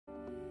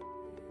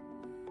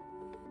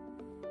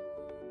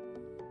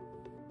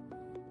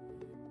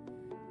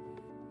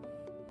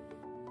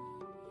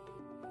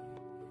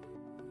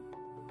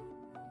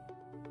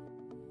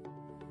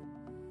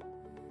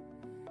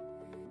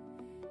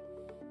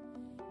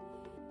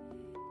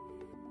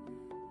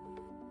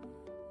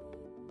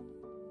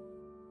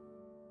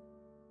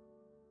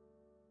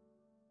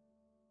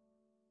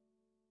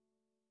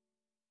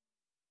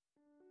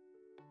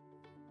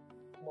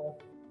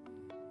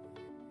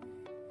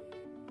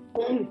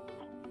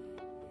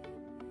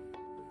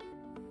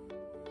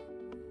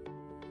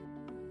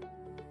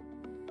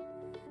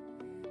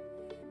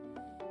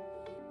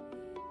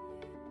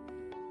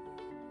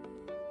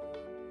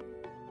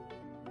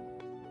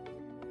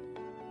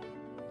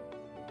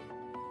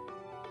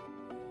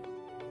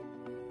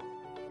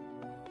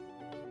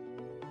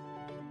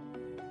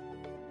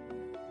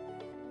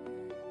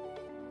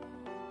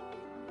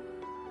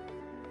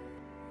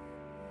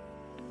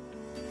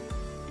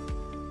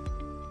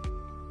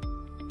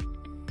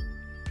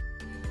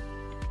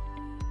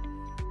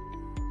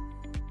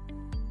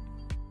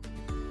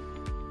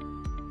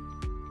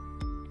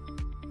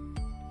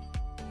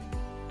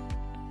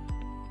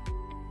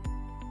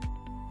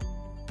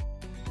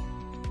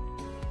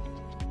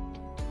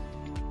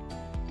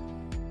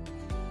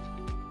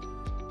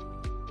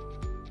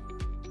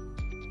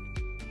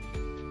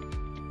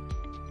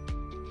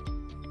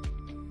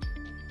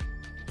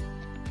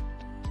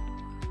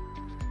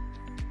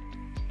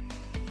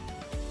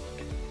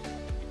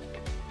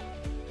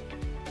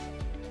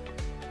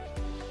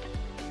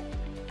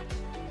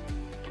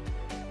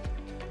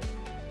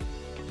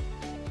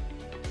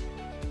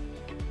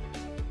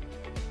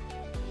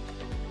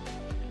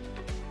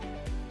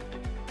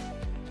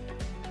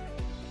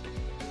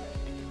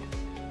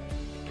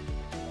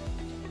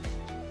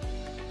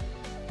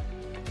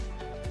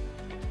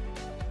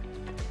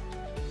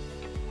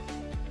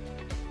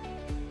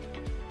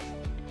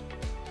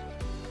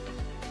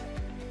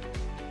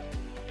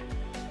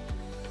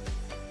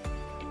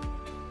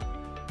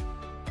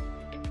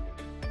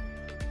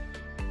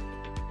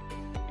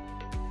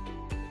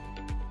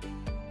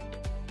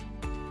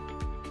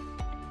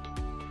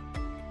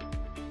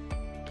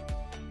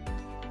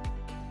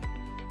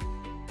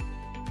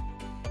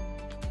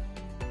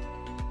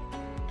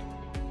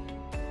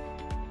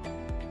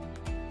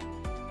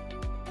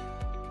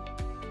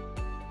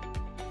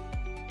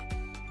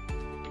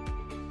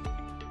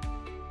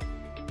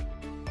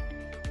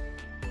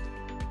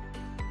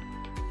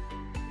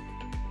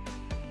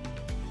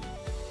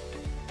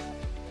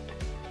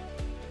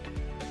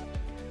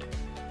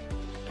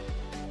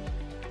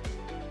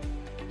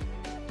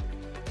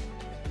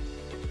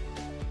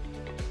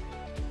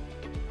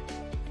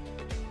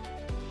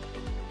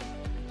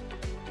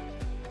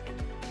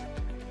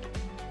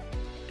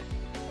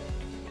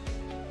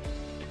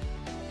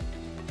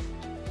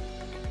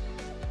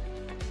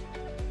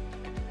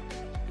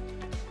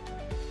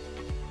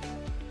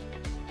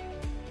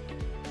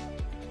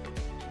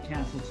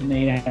Council to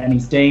meet and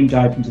is deemed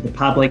open to the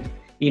public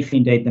if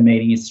indeed the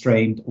meeting is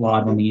streamed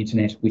live on the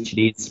internet, which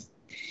it is.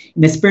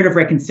 In the spirit of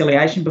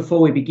reconciliation, before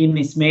we begin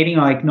this meeting,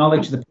 I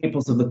acknowledge the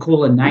peoples of the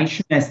Kulin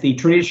Nation as the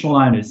traditional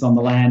owners on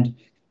the land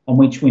on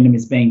which Wyndham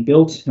is being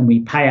built, and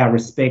we pay our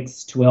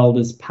respects to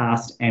elders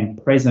past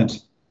and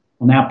present.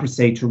 I'll now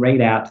proceed to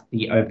read out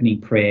the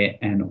opening prayer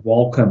and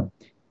welcome.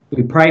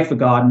 We pray for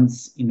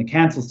guidance in the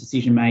Council's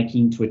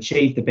decision-making to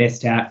achieve the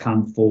best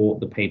outcome for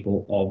the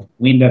people of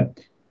Wyndham.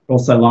 I'd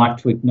also like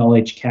to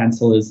acknowledge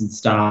councillors and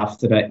staff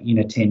that are in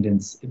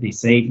attendance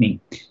this evening.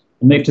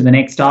 We'll move to the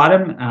next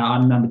item,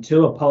 item number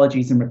 2,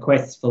 apologies and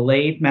requests for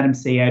leave. Madam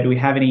CEO, do we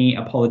have any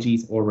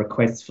apologies or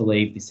requests for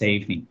leave this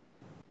evening?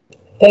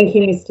 Thank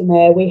you, Mr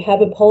Mayor. We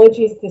have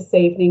apologies this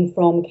evening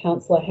from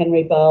Councillor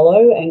Henry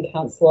Barlow and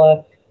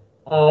Councillor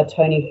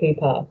Tony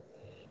Hooper.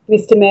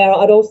 Mr Mayor,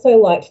 I'd also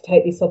like to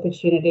take this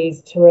opportunity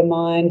to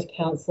remind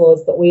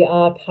councillors that we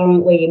are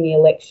currently in the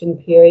election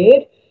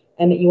period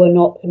and that you are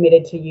not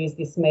permitted to use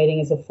this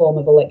meeting as a form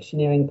of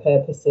electioneering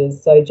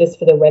purposes. So just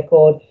for the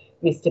record,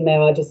 Mr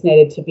Mayor, I just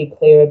needed to be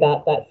clear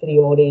about that for the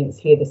audience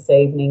here this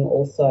evening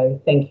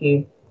also. Thank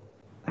you.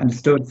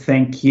 Understood.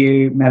 Thank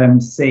you, Madam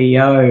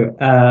CEO.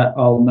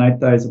 I'll note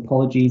those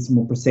apologies and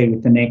we'll proceed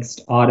with the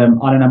next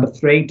item. Item number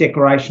 3,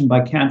 declaration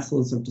by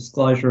councillors of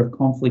disclosure of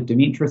conflict of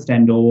interest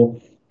and/or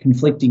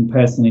conflicting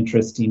personal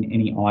interest in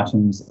any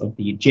items of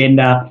the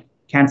agenda.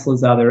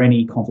 Councillors, are there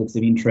any conflicts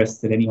of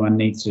interest that anyone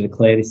needs to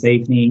declare this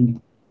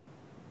evening?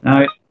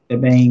 No, there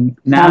being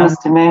none.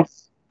 Mr Mayor.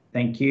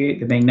 Thank you.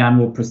 There being none,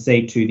 we'll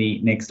proceed to the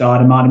next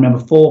item. Item number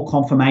 4,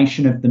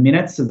 confirmation of the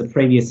minutes of the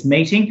previous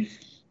meeting.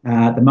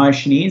 The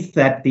motion is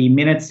that the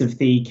minutes of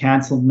the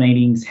council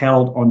meetings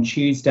held on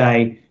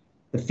Tuesday,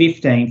 the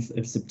 15th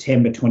of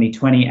September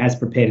 2020, as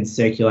prepared and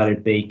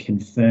circulated, be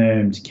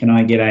confirmed. Can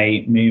I get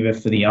a mover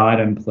for the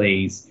item,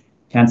 please?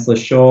 Councillor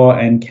Shaw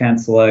and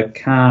Councillor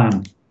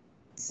Khan.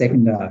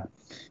 Seconder.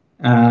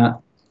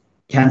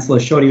 Councillor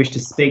Shaw, do you wish to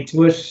speak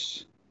to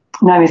it?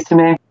 No, Mr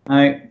Mayor.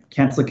 No.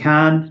 Councillor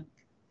Khan?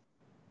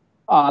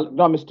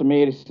 No, Mr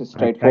Mayor, this is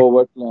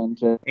straightforward.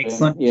 Okay. And,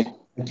 excellent. Yeah.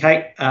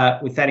 Okay,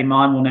 with that in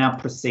mind, we'll now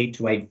proceed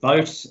to a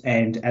vote,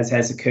 and as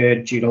has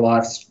occurred due to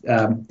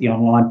the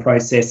online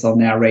process, I'll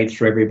now read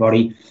through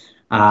everybody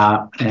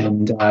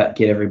and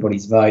get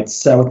everybody's votes.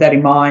 So with that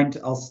in mind,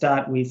 I'll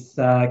start with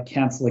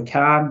Councillor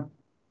Khan.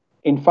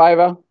 In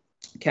favour.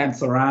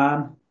 Councillor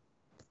Rahn.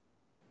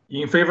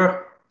 In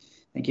favour.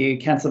 Thank you.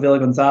 Councillor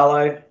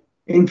Villagonzalo.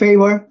 In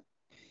favour.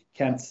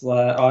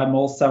 Councillor, I'm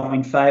also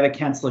in favour.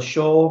 Councillor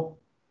Shaw.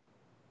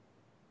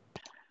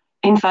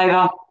 In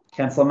favour.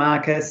 Councillor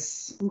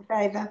Marcus. In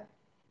favour.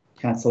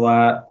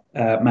 Councillor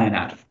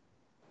Maynard.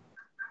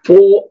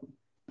 For.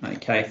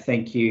 Okay,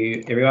 thank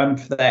you everyone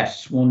for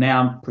that. We'll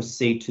now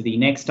proceed to the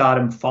next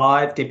item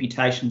 5,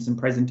 deputations and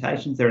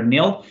presentations. There are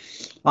nil.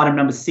 Item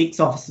number 6,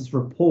 officers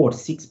report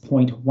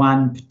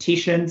 6.1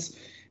 petitions.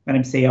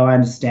 Madam CEO, I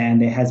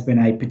understand there has been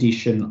a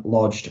petition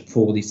lodged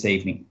for this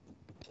evening.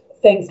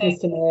 Thanks,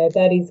 Mr Mayor.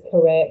 That is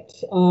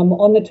correct.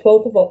 On the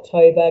 12th of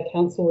October,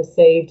 Council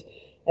received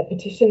a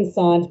petition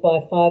signed by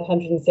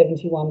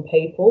 571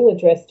 people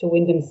addressed to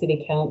Wyndham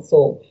City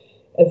Council.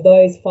 Of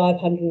those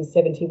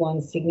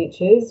 571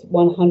 signatures,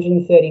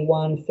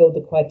 131 filled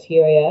the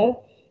criteria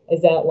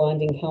as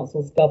outlined in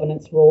Council's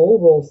governance rule,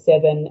 Rule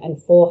 7,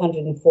 and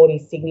 440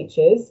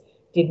 signatures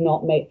did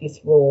not meet this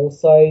rule.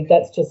 So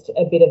that's just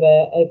a bit of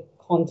a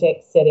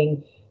context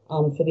setting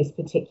for this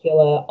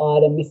particular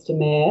item, Mr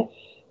Mayor.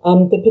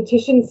 The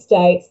petition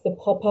states the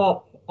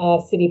pop-up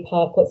city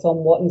parklets on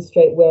Watton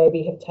Street,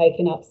 Werribee, have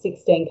taken up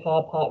 16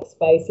 car park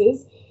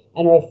spaces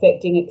and are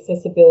affecting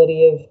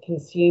accessibility of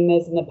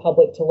consumers and the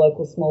public to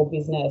local small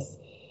business.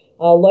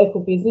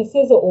 Local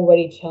businesses are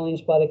already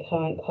challenged by the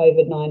current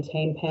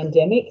COVID-19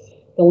 pandemic.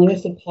 The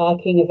limited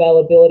parking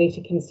availability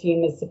to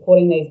consumers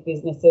supporting these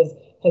businesses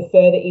have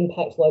further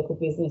impacted local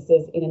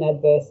businesses in an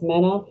adverse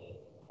manner.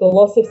 The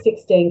loss of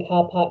 16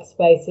 car park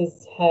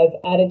spaces have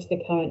added to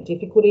the current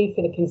difficulty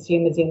for the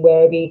consumers in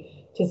Werribee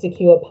to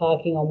secure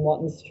parking on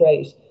Watton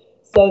Street.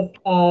 So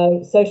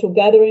social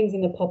gatherings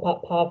in the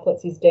pop-up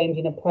parklets is deemed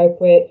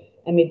inappropriate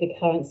amid the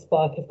current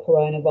spike of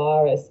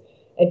coronavirus.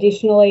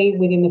 Additionally,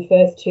 within the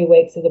first 2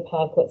 weeks of the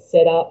parklets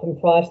set up and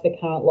prior to the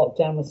current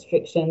lockdown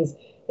restrictions,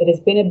 it has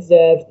been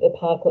observed that the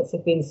parklets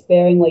have been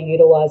sparingly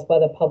utilised by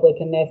the public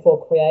and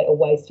therefore create a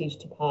wastage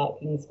to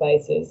parking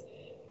spaces.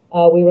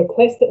 We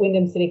request that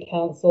Wyndham City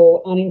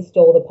Council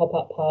uninstall the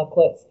pop-up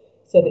parklets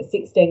so that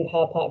 16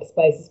 car park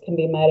spaces can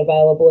be made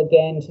available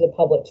again to the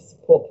public to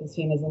support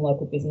consumers and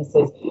local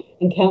businesses.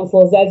 And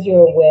councillors, as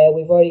you're aware,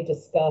 we've already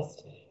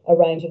discussed a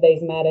range of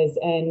these matters,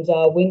 and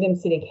Wyndham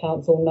City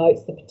Council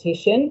notes the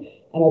petition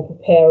and will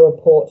prepare a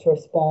report to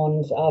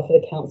respond for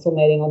the council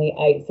meeting on the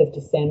 8th of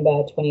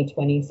December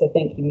 2020. So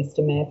thank you,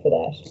 Mr Mayor, for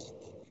that.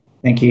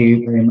 Thank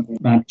you very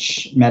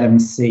much, Madam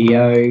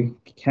CEO.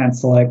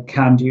 Councillor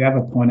Khan, do you have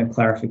a point of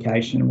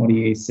clarification? What are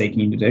you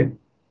seeking to do?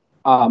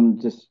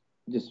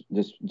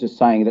 Just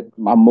saying that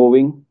I'm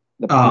moving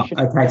the petition.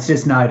 Okay, it's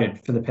just noted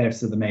for the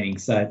purpose of the meeting,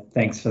 so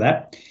thanks for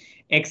that.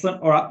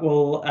 Excellent. All right,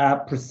 we'll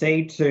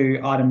proceed to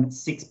item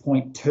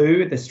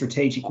 6.2, the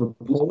strategic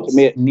reports.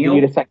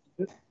 Neil?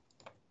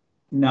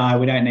 No,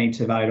 we don't need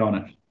to vote on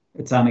it.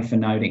 It's only for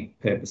noting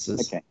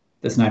purposes. Okay.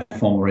 There's no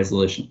formal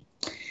resolution.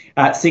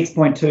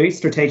 6.2,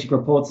 strategic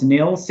reports,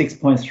 nil.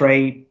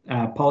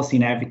 6.3, policy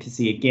and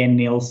advocacy, again,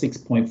 nil.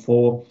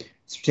 6.4,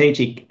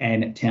 strategic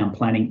and town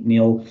planning,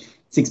 nil.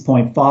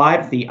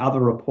 6.5, the other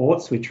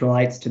reports, which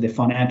relates to the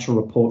financial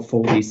report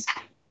for this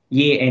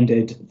year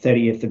ended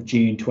 30th of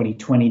June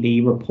 2020.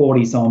 The report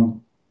is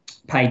on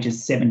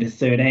pages 7 to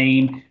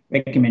 13,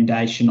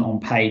 recommendation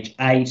on page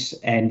 8,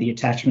 and the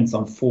attachments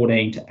on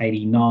 14 to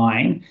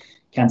 89.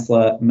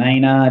 Councillor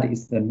Maynard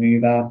is the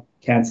mover.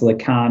 Councillor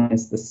Khan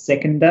is the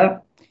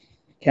seconder.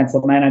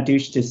 Councillor Maynard, do you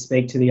wish to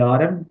speak to the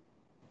item?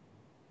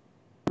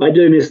 I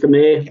do, Mr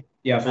Mayor.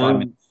 Yeah, 5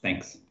 minutes.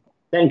 Thanks.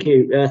 Thank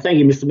you. Thank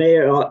you, Mr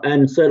Mayor.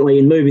 And certainly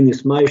in moving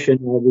this motion,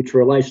 which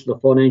relates to the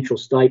financial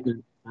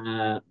statement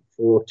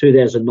for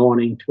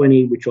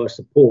 2019-20, which I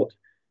support.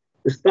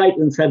 The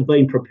statements have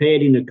been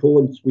prepared in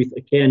accordance with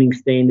accounting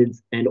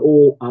standards and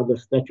all other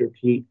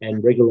statutory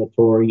and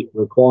regulatory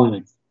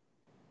requirements.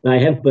 They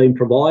have been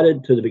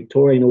provided to the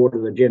Victorian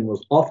Auditor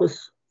General's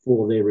Office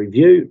for their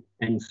review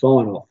and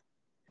sign-off.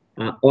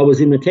 I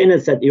was in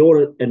attendance at the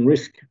Audit and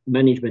Risk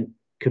Management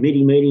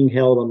Committee meeting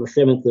held on the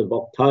 7th of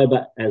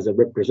October as a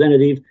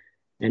representative,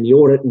 and the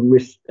Audit and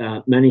Risk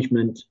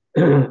Management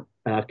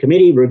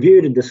Committee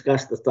reviewed and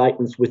discussed the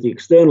statements with the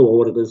external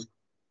auditors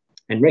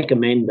and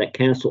recommend that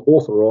Council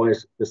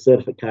authorise the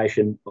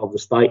certification of the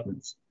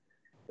statements.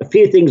 A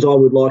few things I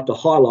would like to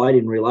highlight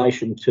in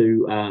relation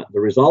to the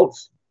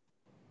results.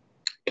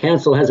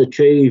 Council has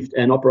achieved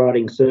an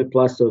operating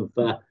surplus of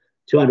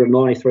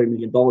 $293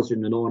 million in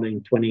the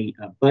 1920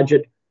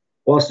 budget.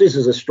 Whilst this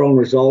is a strong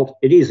result,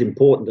 it is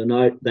important to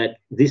note that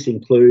this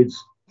includes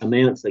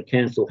amounts that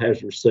Council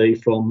has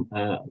received from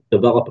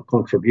developer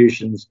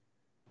contributions,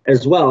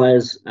 as well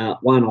as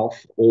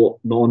one-off or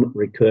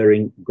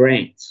non-recurring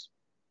grants.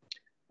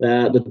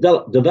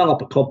 The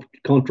developer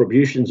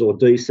contributions, or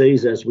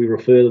DCs as we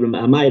refer to them,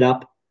 are made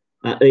up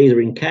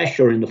either in cash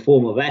or in the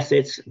form of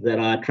assets that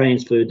are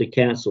transferred to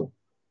Council.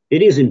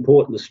 It is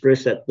important to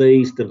stress that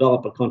these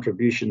developer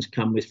contributions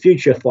come with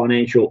future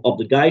financial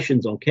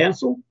obligations on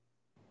Council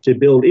to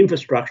build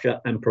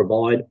infrastructure and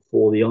provide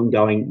for the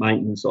ongoing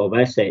maintenance of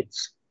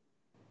assets.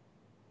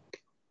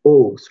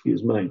 Oh,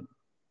 excuse me.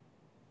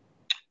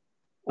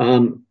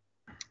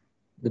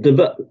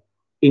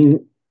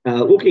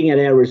 Looking at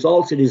our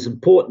results, it is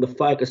important to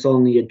focus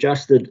on the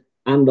adjusted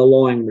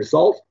underlying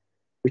result,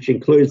 which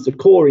includes the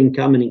core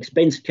income and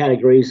expense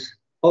categories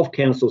of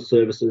council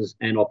services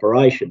and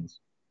operations.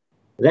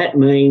 That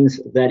means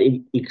that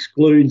it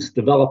excludes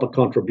developer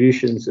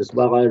contributions as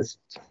well as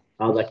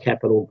other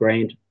capital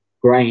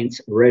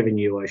grants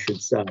revenue, I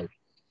should say.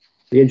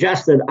 The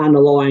adjusted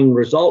underlying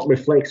result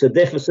reflects a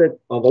deficit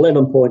of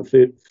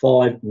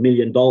 $11.5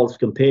 million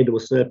compared to a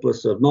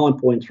surplus of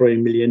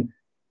 $9.3 million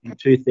in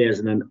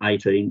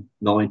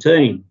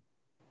 2018-19.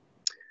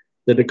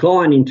 The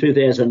decline in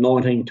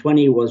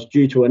 2019-20 was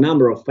due to a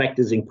number of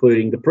factors,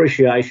 including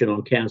depreciation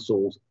on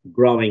council's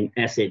growing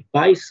asset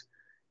base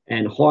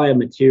and higher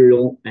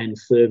material and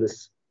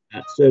services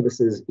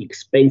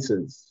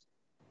expenses.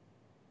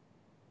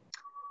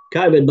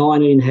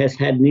 COVID-19 has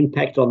had an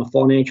impact on the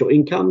financial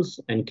incomes,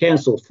 and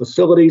council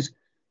facilities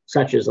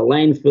such as the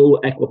landfill,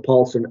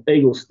 Aquapulse and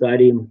Eagle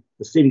Stadium,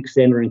 the Civic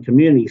Centre and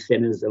community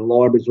centres and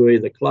libraries were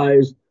either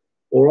closed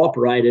or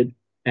operated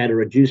at a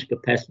reduced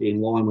capacity in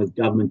line with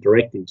government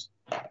directives.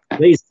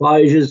 These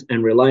closures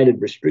and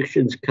related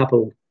restrictions,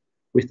 coupled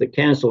with the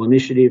council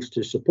initiatives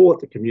to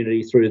support the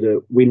community through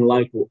the Win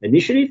Local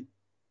initiative,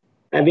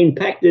 have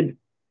impacted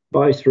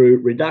both through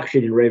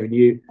reduction in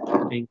revenue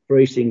and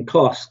increase in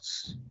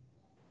costs.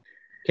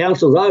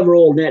 Council's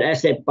overall net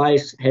asset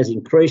base has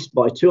increased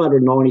by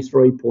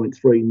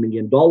 $293.3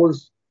 million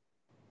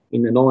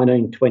in the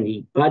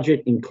 19-20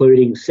 budget,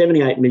 including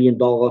 $78 million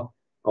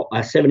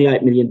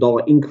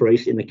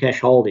increase in the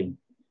cash holding.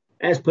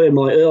 As per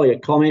my earlier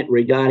comment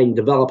regarding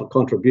developer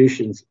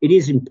contributions, it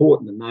is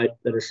important to note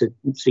that a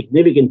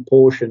significant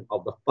portion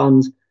of the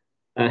funds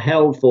are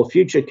held for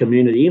future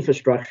community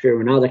infrastructure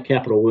and other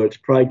capital works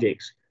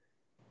projects.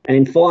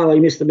 And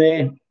finally, Mr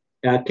Mayor,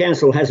 our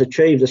council has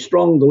achieved a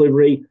strong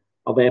delivery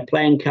of our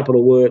planned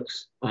capital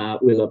works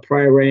with a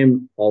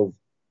program of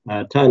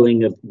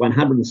totalling of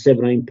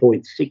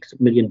 $117.6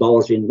 million in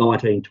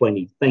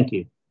 19-20. Thank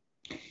you.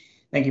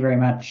 Thank you very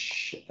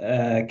much,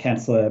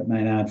 Councillor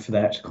Maynard, for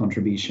that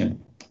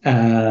contribution.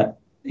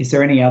 Is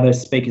there any other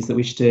speakers that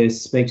wish to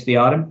speak to the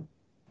item?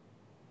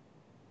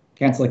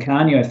 Councillor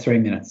Khan, you have 3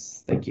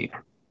 minutes. Thank you.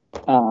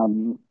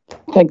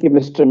 Thank you,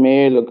 Mr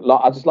Mayor. Look,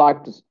 I'd just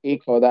like to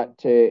echo that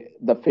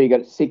the figure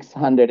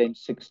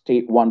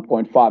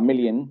 $661.5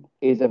 million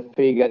is a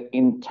figure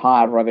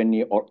entire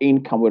revenue or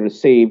income we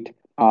received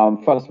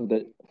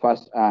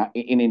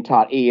in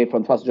entire year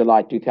from 1st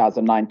July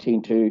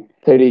 2019 to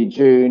 30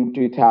 June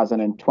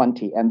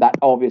 2020. And that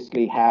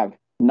obviously have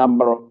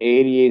number of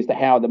areas that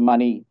how the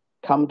money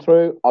come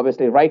through.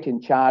 Obviously, rate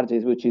and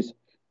charges, which is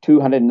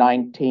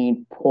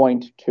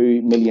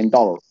 $219.2 million.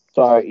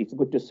 So it's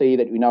good to see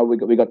that we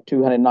got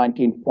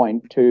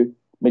 $219.2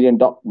 million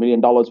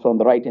from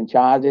the rate and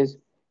charges.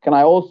 Can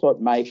I also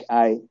make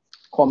a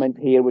comment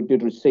here? We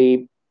did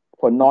receive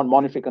for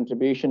non-monetary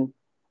contribution,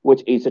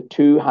 which is a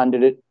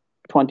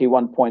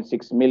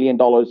 $221.6 million,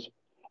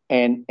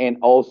 and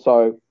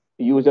also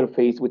user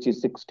fees, which is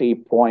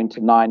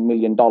 $60.9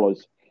 million.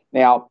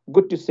 Now,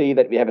 good to see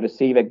that we have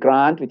received a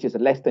grant, which is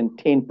less than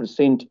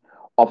 10%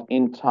 of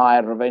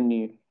entire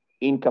revenue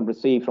income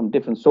received from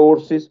different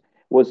sources,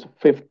 was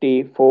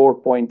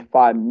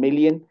 $54.5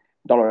 million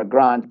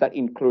grant. That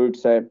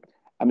includes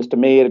Mr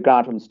Mayor,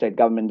 grant from the state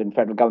government and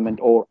federal government,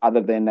 or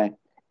other than an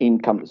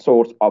income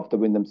source of the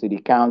Wyndham City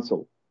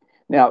Council.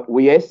 Now,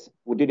 we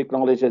did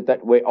acknowledge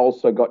that we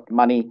also got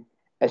money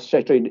as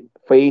statutory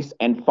fees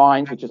and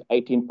fines, which is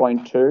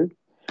 18.2.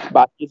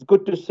 But it's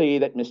good to see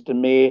that, Mr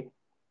Mayor,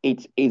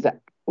 it is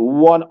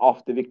one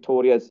of the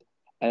Victoria's,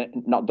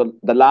 not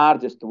the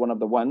largest one of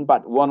the one,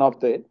 but one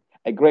of a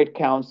great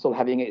council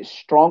having a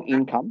strong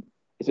income.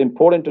 It's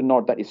important to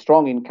note that it's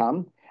strong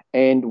income,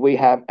 and we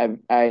have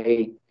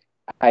a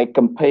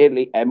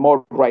comparatively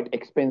moderate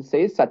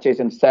expenses, such as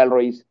in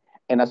salaries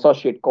and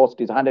associate cost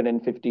is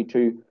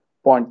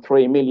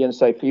 $152.3 million.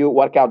 So if you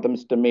work out,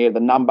 Mr Mayor, the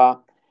number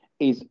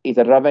is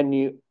a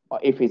revenue,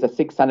 if it's a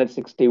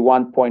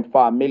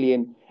 $661.5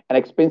 million, and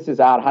expenses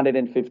are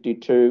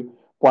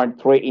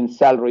 $152.3 in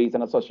salaries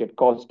and associate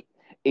cost,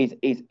 is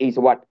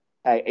what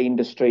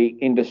industry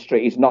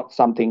is not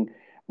something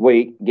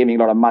we giving a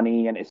lot of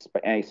money and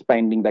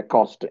spending the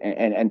cost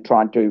and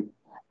trying to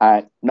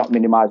not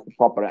minimize the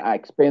proper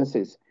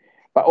expenses.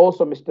 But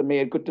also, Mr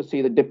Mayor, good to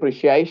see the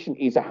depreciation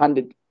is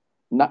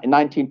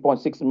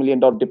 $19.6 million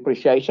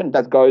depreciation.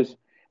 That goes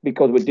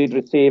because we did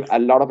receive a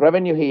lot of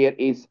revenue here.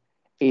 Is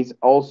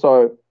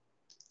also,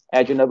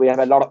 as you know, we have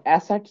a lot of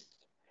assets,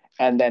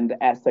 and then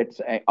the assets,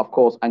 of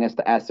course, against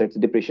the assets,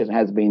 depreciation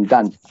has been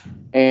done.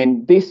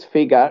 And this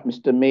figure,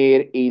 Mr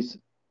Mayor, is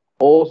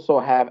also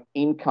have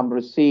income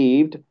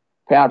received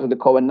prior to the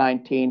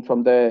COVID-19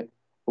 from the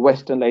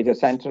Western Leisure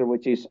Centre,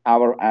 which is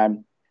our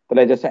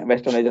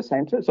Western Leisure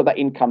Centre. So the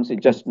incomes is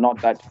just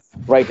not that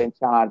rate and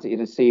charge is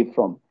received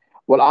from.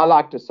 Well, I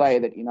like to say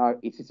that,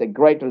 it is a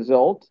great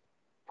result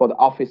for the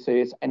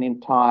officers and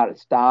entire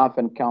staff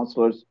and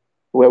councillors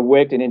who have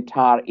worked an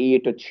entire year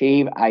to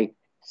achieve a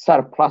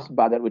surplus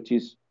budget, which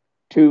is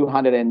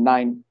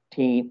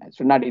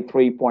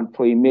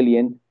 $93.3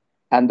 million.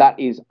 And that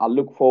is, I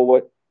look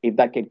forward if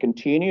that can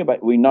continue.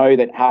 But we know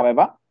that,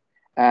 however,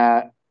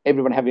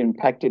 everyone have been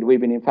impacted.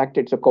 We've been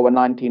impacted. So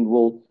COVID-19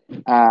 will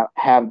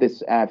have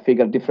this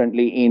figure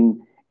differently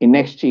in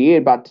next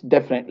year, but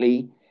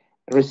definitely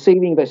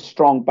receiving the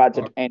strong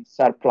budget and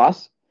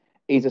surplus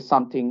is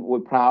something we're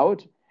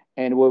proud,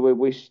 and we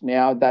wish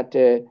now that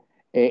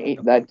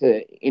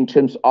in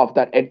terms of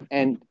that,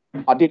 and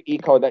I did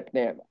echo that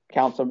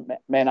Council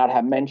may not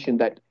have mentioned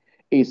that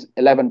is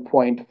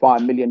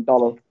 $11.5 million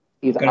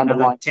is Got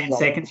underlying. 10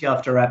 seconds. You'll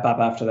have to wrap up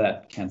after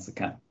that, Councillor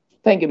Khan.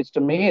 Thank you,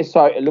 Mr. Mayor.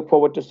 So I look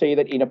forward to see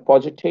that in a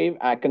positive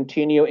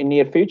continue in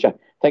near future.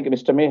 Thank you,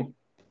 Mr. Mayor.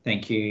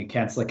 Thank you,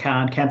 Councillor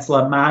Khan.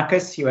 Councillor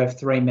Marcus, you have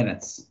 3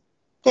 minutes.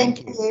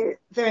 Thank you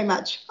very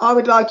much. I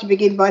would like to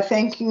begin by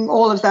thanking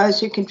all of those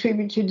who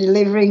contribute to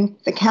delivering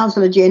the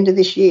council agenda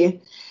this year.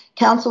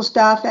 Council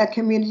staff, our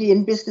community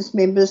and business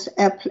members,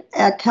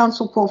 our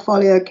council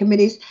portfolio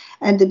committees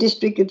and the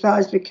district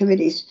advisory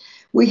committees.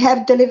 We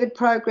have delivered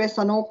progress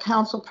on all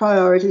council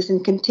priorities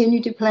and continue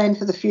to plan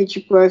for the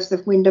future growth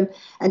of Wyndham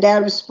and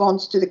our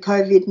response to the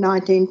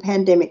COVID-19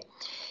 pandemic.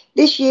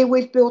 This year,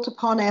 we've built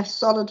upon our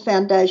solid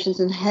foundations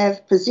and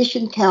have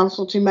positioned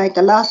council to make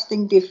a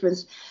lasting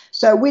difference.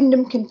 So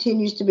Wyndham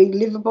continues to be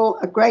livable,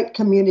 a great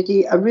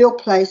community, a real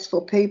place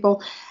for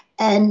people.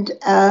 And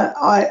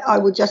I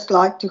would just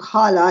like to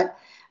highlight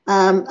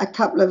a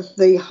couple of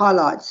the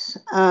highlights.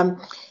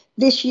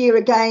 This year,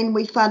 again,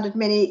 we funded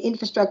many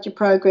infrastructure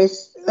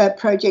projects.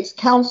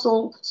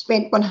 Council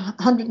spent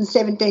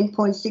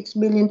 $117.6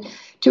 million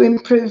to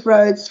improve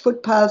roads,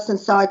 footpaths and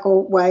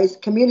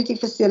cycleways, community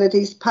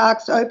facilities,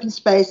 parks, open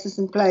spaces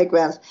and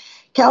playgrounds.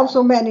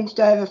 Council managed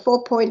over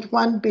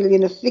 $4.1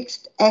 billion of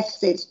fixed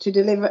assets to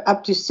deliver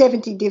up to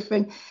 70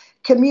 different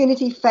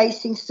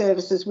community-facing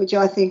services, which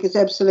I think is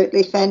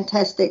absolutely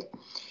fantastic.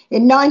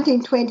 In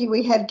 1920,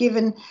 we have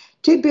given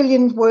 $2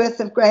 billion worth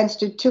of grants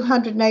to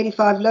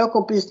 285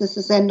 local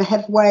businesses and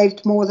have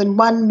waived more than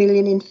 $1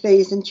 million in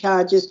fees and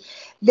charges.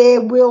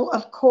 There will,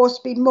 of course,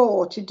 be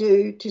more to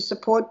do to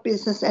support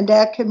business and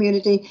our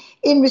community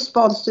in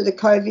response to the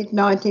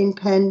COVID-19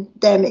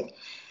 pandemic.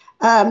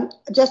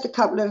 Just a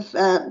couple of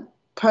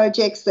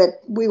projects that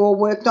we all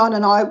worked on,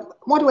 and I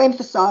want to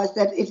emphasise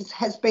that it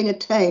has been a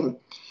team.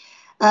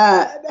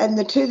 And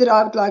the two that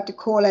I would like to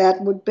call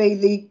out would be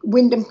the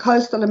Wyndham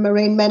Coastal and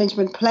Marine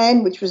Management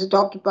Plan, which was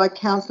adopted by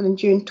Council in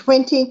June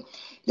 20.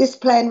 This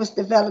plan was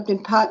developed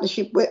in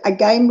partnership with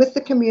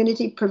the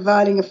community,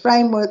 providing a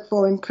framework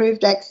for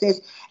improved access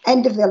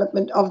and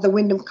development of the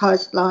Wyndham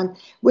coastline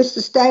with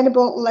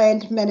sustainable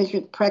land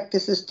management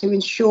practices to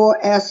ensure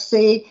our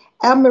sea,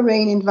 our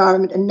marine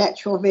environment and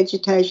natural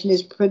vegetation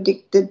is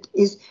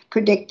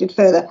protected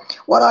further.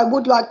 What I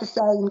would like to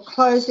say in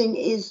closing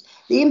is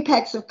the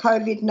impacts of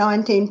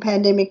COVID-19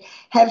 pandemic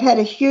have had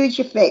a huge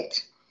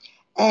effect,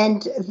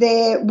 and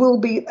there will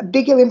be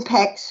bigger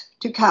impacts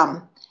to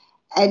come.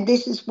 And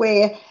this is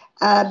where,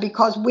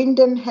 because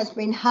Wyndham has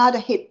been harder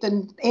hit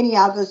than any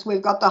others,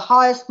 we've got the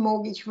highest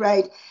mortgage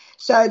rate,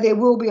 so there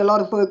will be a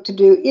lot of work to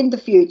do in the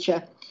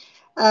future.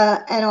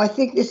 And I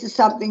think this is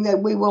something that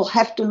we will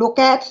have to look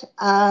at.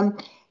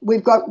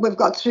 We've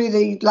got through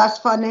the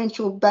last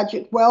financial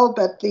budget well,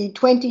 but the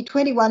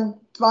 2021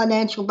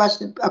 financial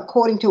budget,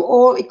 according to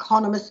all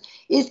economists,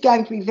 is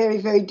going to be very,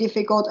 very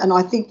difficult. And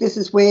I think this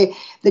is where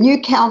the new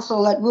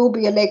council that will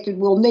be elected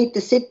will need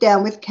to sit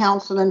down with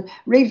council and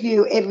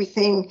review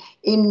everything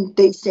in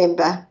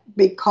December,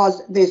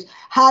 because there's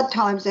hard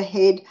times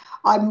ahead.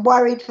 I'm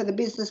worried for the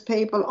business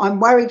people. I'm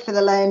worried for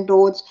the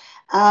landlords.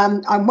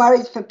 I'm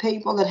worried for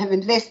people that have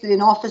invested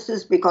in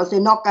offices because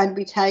they're not going to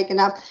be taken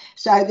up.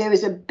 So there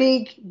is a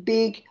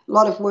big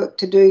lot of work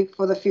to do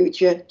for the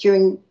future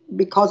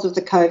because of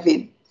the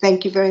COVID.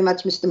 Thank you very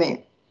much, Mr. Mayor.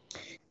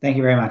 Thank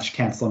you very much,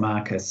 Councillor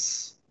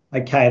Marcus.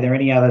 Okay, are there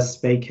any other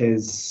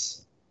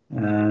speakers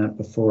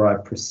before I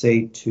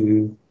proceed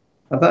to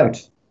a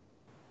vote?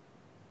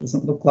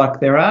 Doesn't look like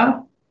there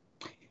are.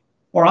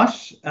 All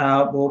right,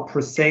 we'll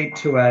proceed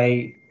to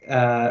a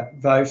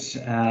vote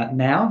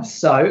now.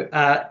 So,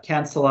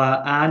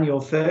 Councillor Ahn, you're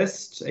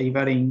first. Are you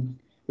voting?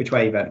 Which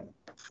way are you voting?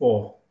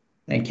 For.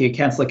 Thank you.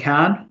 Councillor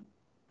Khan?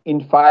 In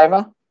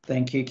favour.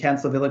 Thank you.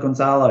 Councillor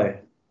Villagonzalo?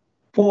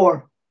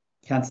 For.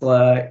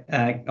 Councillor,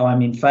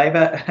 I'm in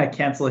favour.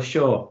 Councillor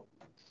Shaw?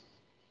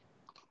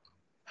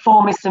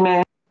 For, Mr.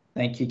 Mayor.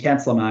 Thank you.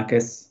 Councillor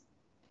Marcus?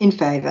 In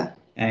favour.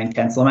 And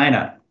Councillor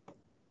Maynard?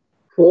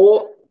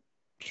 For.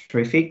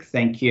 Terrific,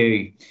 thank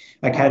you.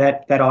 Okay,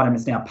 that item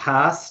is now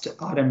passed.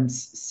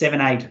 Items 7,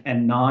 8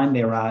 and 9,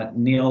 there are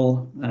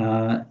nil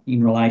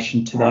in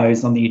relation to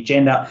those on the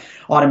agenda.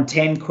 Item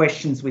 10,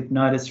 questions with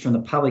notice from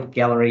the public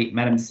gallery.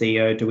 Madam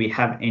CEO, do we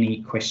have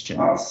any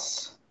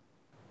questions?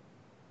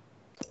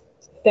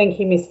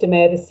 Thank you, Mr.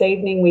 Mayor. This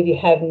evening we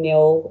have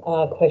nil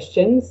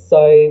questions,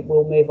 so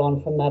we'll move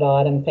on from that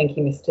item. Thank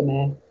you, Mr.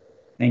 Mayor.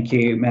 Thank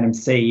you, Madam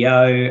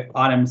CEO.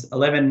 Items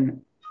 11,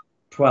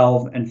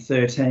 12 and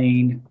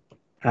 13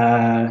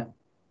 no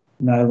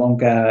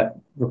longer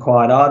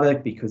required either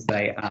because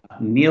they are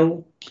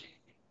nil.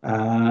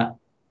 And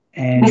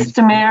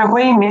Mr. Mayor, have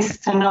we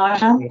missed an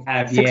item? We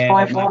have,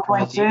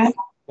 6.4.2.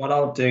 What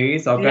I'll do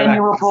is I'll the go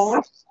annual back.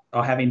 report.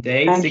 I have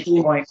indeed. Thank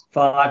you.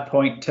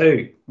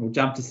 6.5.2. We'll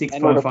jump to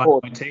Annual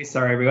report. 6.5.2.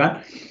 Sorry,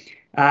 everyone.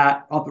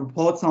 Of the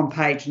reports on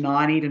page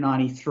 90 to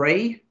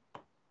 93,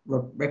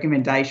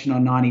 recommendation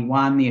on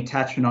 91, the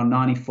attachment on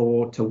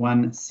 94 to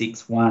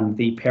 161.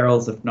 The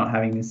perils of not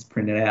having this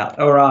printed out.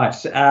 All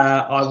right.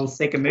 I will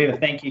second mover.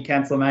 Thank you,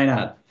 Councillor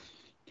Maynard.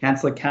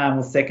 Councillor Khan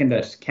will second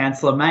it.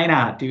 Councillor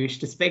Maynard, do you wish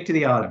to speak to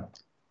the item?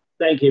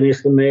 Thank you,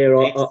 Mr. Mayor.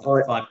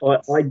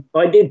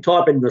 I did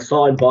type it in the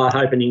sidebar,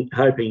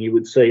 hoping you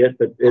would see it,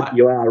 but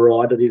you are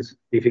right. It is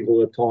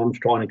difficult at times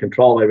trying to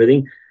control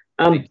everything.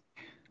 In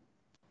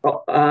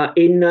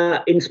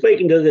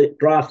speaking to the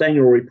draft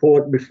annual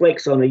report,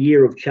 reflects on a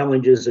year of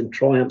challenges and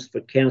triumphs for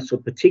council,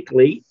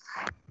 particularly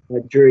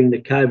during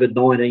the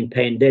COVID-19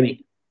 pandemic.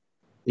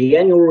 The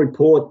annual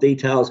report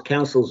details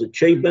council's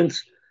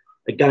achievements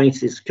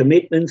against its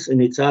commitments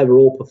and its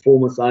overall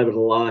performance over the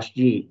last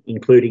year,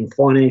 including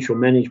financial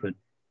management.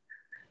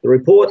 The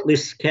report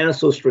lists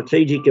council's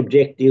strategic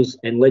objectives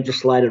and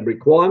legislative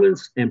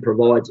requirements and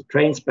provides a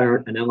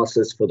transparent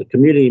analysis for the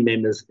community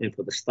members and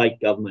for the state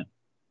government.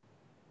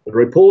 The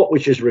report,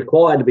 which is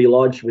required to be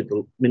lodged with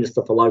the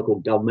Minister for Local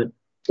Government,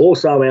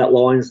 also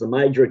outlines the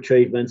major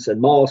achievements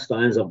and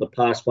milestones of the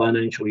past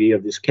financial year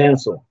of this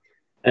council,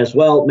 as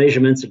well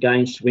measurements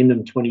against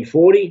Wyndham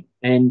 2040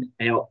 and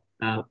our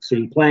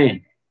city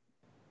plan.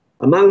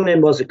 Among them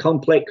was a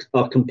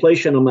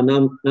completion of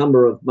a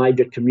number of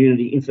major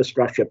community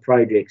infrastructure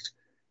projects,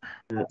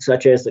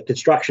 such as the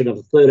construction of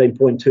the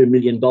 $13.2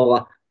 million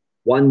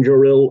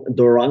Wunjaril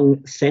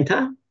Durung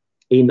Centre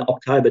in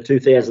October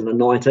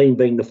 2019,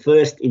 being the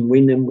first in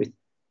Wyndham with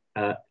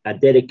a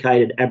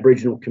dedicated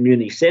Aboriginal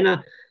community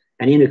centre,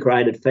 an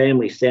integrated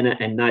family centre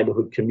and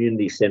neighbourhood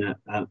community centre,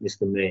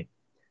 Mr. Mayor.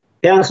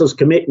 Council's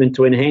commitment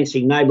to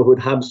enhancing neighbourhood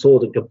hubs saw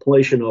the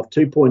completion of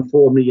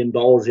 $2.4 million in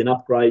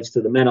upgrades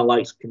to the Manor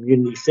Lakes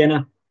Community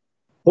Centre,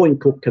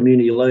 Point Cook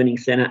Community Learning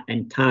Centre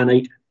and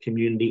Tarneet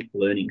Community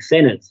Learning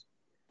Centres.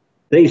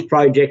 These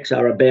projects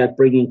are about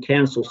bringing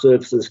council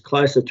services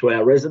closer to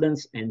our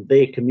residents and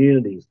their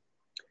communities.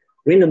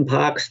 Wyndham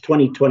Parks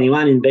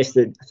 2021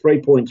 invested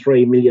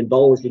 $3.3 million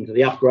into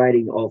the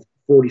upgrading of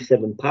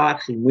 47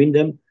 parks in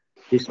Wyndham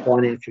this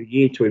financial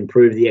year to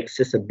improve the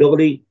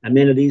accessibility,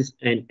 amenities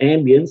and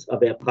ambience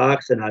of our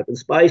parks and open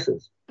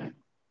spaces.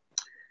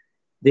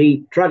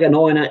 The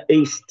Truganina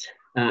East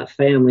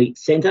Family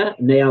Centre,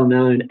 now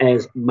known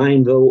as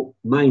Mainview,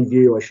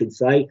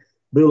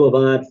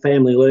 Boulevard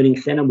Family Learning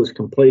Centre, was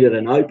completed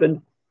and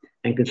opened,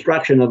 and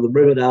construction of the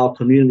Riverdale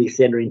Community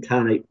Centre in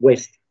Tarneet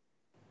West,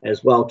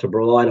 as well, to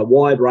provide a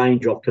wide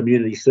range of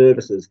community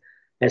services,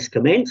 has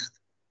commenced.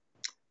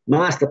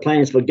 Master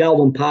plans for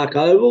Galvin Park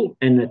Oval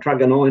and the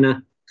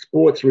Truganina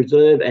Sports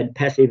Reserve and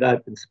passive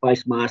open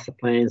space master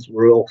plans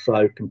were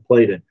also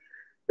completed,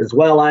 as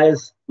well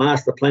as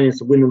master plans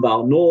for Wyndham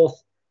Vale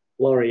North,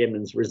 Laurie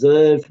Emmons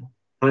Reserve,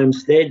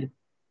 Homestead,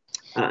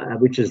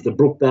 which is the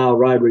Brookdale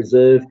Road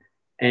Reserve,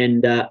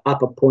 and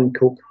Upper Point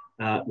Cook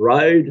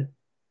Road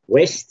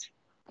West,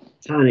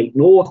 Tarneet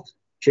North,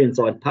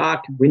 Chirnside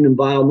Park, Wyndham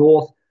Vale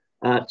North,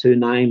 to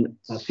name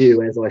a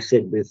few, as I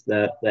said with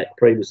that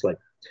previously.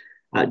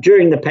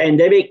 During the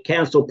pandemic,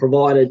 council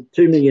provided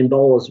 $2 million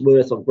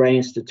worth of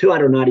grants to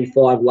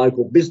 285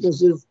 local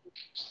businesses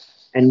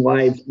and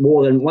waived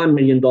more than $1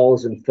 million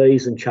in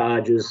fees and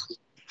charges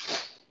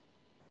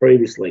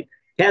previously.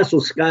 Council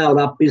scaled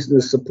up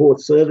business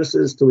support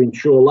services to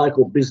ensure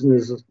local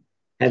businesses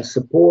have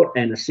support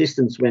and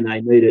assistance when they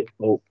need it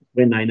or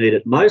when they need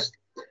it most.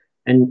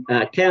 And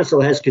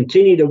council has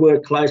continued to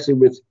work closely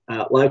with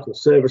local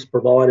service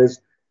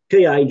providers,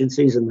 key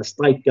agencies and the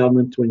state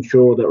government to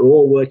ensure that we're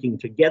all working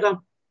together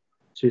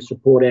to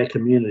support our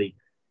community.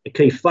 A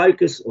key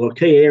focus or a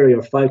key area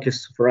of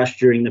focus for us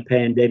during the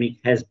pandemic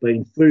has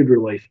been food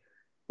relief,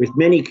 with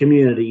many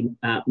community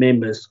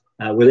members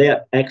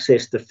without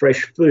access to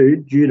fresh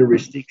food due to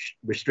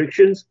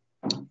restrictions,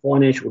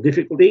 financial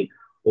difficulty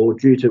or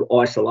due to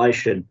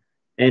isolation.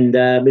 And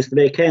Mr.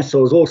 Mayor,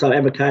 council has also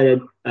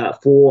advocated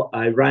for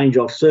a range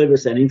of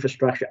service and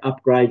infrastructure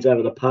upgrades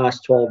over the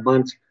past 12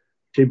 months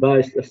to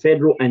both the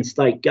federal and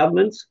state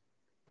governments,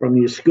 from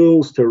new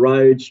schools to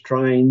roads,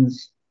 train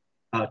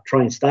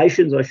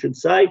stations, I should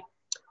say,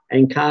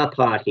 and car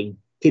parking,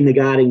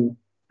 kindergarten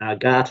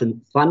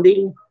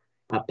funding,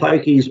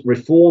 pokies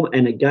reform,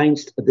 and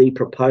against the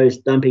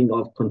proposed dumping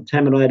of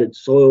contaminated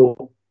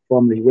soil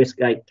from the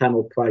Westgate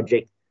Tunnel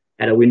project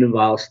at a Wyndham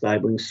Vale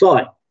stabling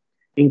site.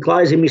 In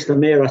closing, Mr.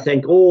 Mayor, I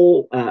thank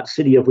all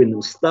City of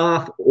Wyndham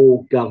staff,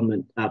 all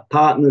government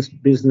partners,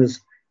 business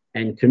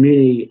and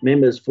community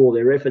members for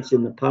their efforts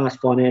in the past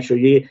financial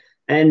year.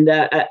 And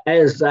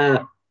as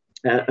a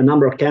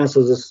number of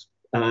councillors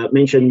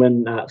mentioned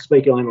when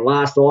speaking on the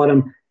last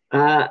item,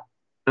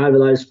 over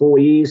those 4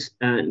 years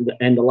and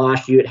the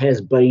last year, it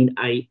has been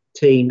a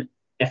team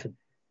effort.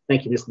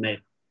 Thank you, Mr. Mayor.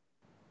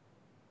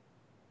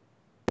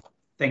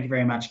 Thank you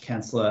very much,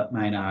 Councillor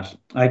Maynard.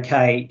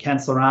 Okay,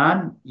 Councillor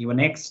Rahn, you were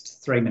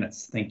next. 3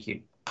 minutes. Thank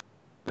you.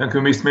 Thank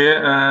you, Ms.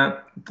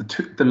 Mayor.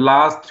 The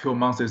last 12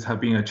 months have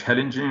been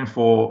challenging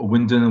for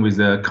Wyndham with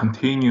a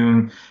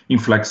continuing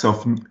influx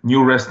of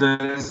new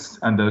residents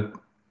and the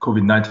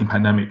COVID-19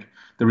 pandemic.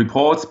 The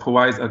report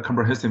provides a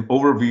comprehensive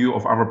overview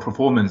of our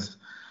performance.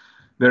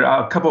 There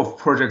are a couple of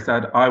projects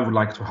that I would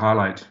like to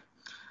highlight.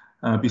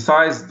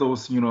 Besides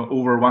those,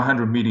 over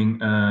 100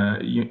 million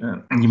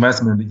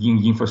investment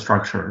in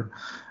infrastructure,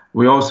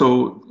 we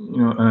also,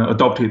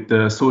 adopted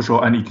the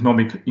social and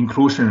economic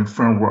inclusion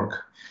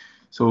framework.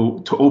 So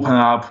to open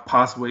up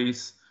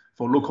pathways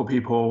for local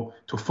people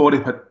to fully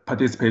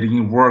participate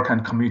in work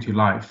and community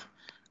life.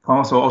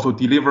 Council also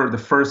delivered the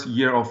first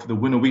year of the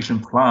Innovation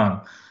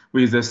Plan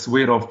with a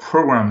suite of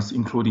programs,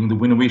 including the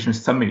Innovation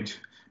Summit,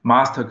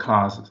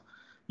 Masterclass,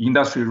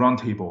 Industry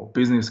Roundtable,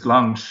 Business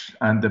Lunch,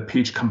 and the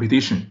pitch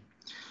competition.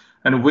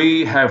 And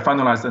we have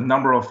finalized a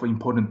number of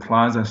important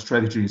plans and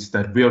strategies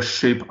that will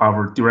shape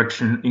our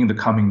direction in the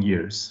coming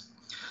years.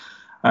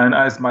 And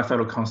as my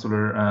fellow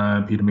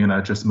councillor Peter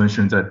Miller just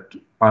mentioned, that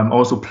I'm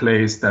also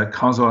pleased that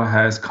council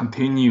has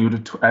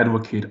continued to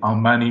advocate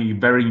on many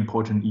very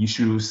important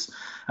issues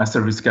and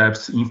service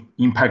gaps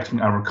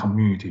impacting our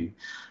community,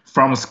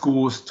 from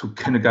schools to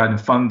kindergarten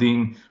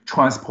funding,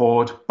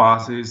 transport,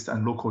 buses,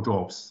 and local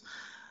jobs.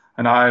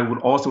 And I would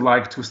also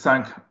like to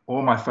thank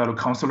all my fellow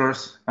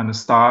councillors and the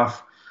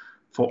staff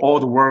for all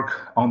the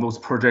work on those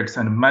projects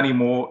and many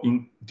more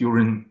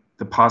during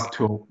the past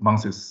 12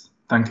 months.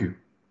 Thank you.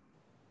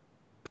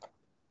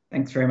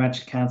 Thanks very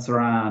much,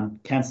 Councillor Ahn.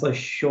 Councillor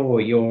Shaw,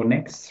 your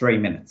next 3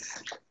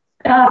 minutes.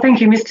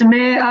 Thank you, Mr.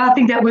 Mayor. I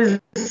think that was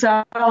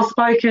well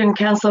spoken,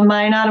 Councillor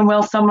Maynard, and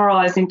well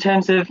summarised in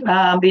terms of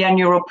the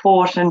annual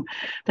report and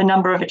the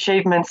number of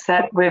achievements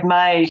that we've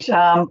made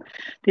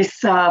this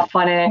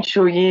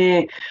financial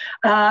year.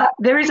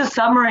 There is a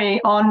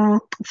summary on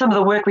some of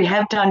the work we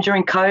have done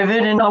during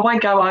COVID, and I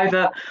won't go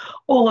over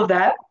all of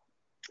that,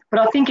 but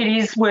I think it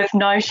is worth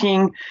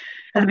noting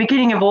at the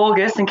beginning of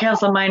August, and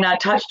Councillor Maynard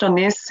touched on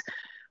this,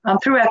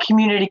 through our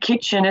community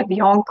kitchen at the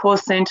Encore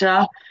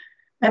Centre,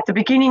 at the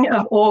beginning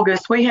of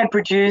August, we had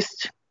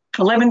produced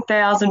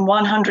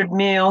 11,100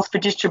 meals for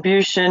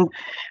distribution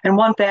and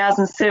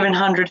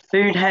 1,700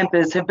 food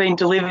hampers have been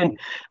delivered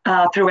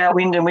throughout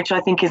Wyndham, which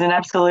I think is an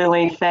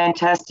absolutely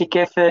fantastic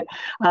effort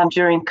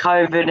during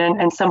COVID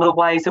and some of the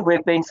ways that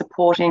we've been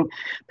supporting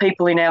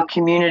people in our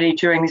community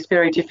during this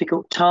very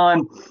difficult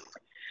time.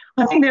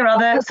 I think there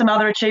are some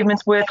other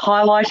achievements worth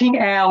highlighting.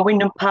 Our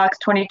Wyndham Parks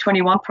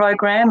 2021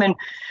 program, and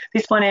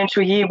this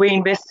financial year we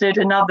invested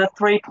another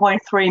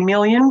 $3.3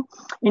 million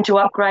into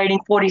upgrading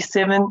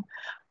 47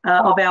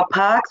 of our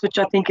parks, which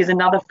I think is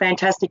another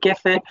fantastic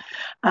effort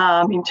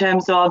in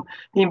terms of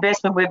the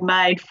investment we've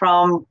made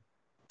from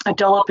a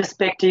dollar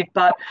perspective,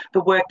 but the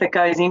work that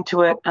goes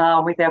into it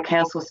with our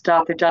council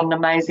staff. They've done an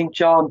amazing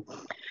job.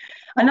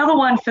 Another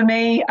one for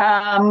me,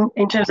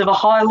 in terms of a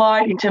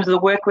highlight, in terms of the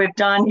work we've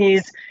done,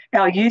 is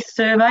our Youth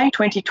Survey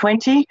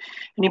 2020,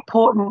 an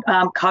important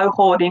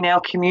cohort in our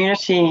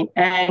community.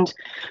 And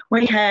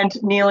we had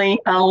nearly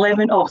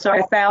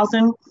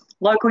 1,000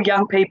 local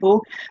young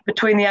people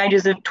between the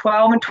ages of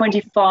 12 and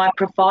 25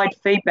 provide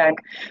feedback,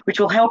 which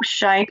will help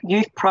shape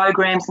youth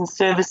programs and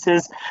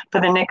services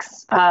for the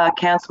next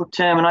council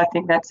term. And I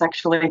think that's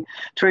actually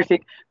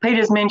terrific.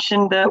 Peter's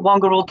mentioned the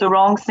Wangarul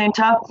Durong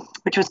Centre,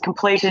 which was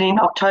completed in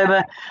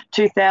October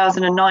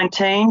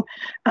 2019.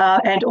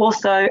 And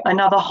also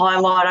another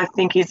highlight, I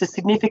think, is the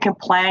significant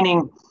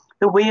planning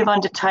that we have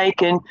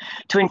undertaken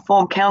to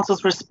inform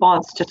council's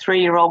response to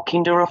 3-year-old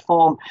kinder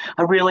reform,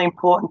 a really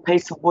important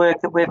piece of work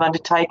that we've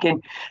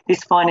undertaken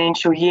this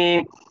financial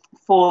year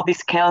for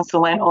this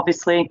council and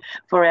obviously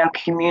for our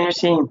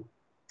community.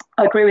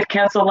 I agree with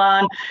Councillor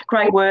Ahn,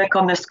 great work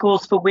on the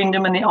Schools for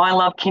Wyndham and the I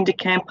Love Kinder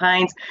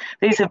campaigns.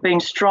 These have been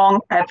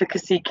strong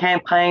advocacy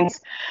campaigns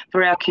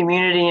for our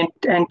community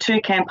and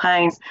 2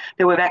 campaigns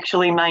that we've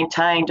actually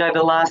maintained over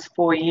the last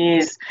 4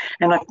 years.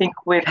 And I think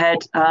we've had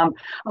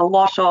a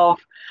lot of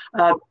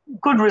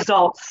good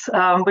results.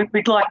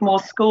 We'd like more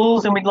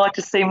schools and we'd like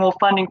to see more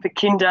funding for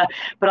kinder,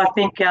 but I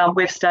think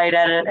we've stayed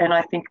at it and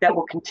I think that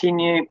will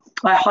continue,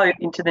 I hope,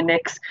 into the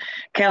next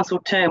council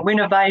term.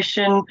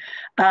 Innovation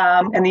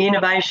and the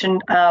Innovation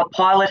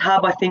Pilot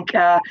Hub, I think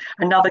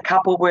another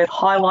couple worth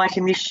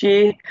highlighting this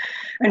year.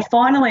 And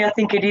finally, I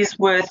think it is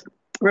worth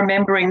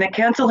remembering that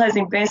council has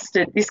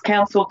invested this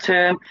council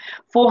term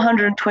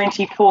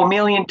 $424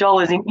 million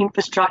in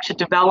infrastructure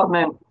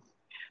development.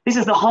 This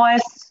is the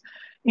highest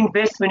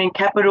investment in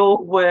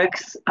capital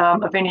works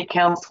of any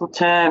council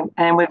term,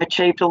 and we've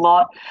achieved a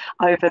lot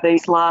over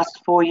these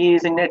last 4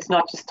 years, and it's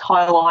not just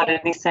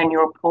highlighted in this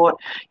annual report,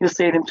 you'll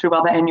see them through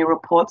other annual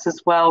reports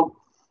as well.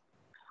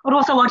 I'd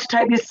also like to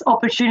take this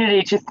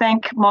opportunity to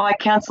thank my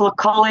councillor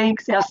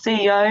colleagues, our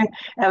CEO,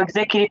 our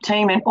executive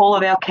team and all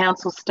of our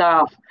council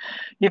staff.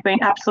 You've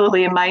been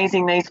absolutely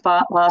amazing these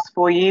last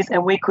 4 years,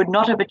 and we could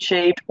not have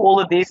achieved all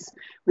of this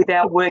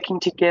without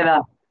working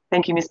together.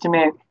 Thank you, Mr.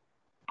 Mayor.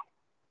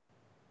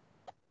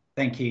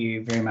 Thank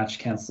you very much,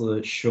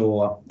 Councillor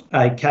Shaw.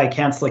 Okay,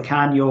 Councillor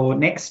Khan, your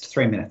next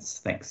 3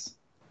 minutes. Thanks.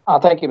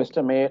 Thank you,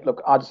 Mr. Mayor.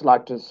 Look, I'd just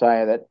like to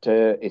say that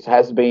it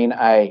has been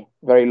a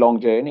very long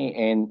journey,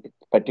 and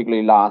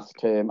particularly last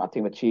term, I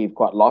think we've achieved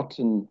quite a lot.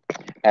 And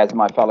as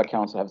my fellow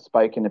councillors have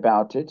spoken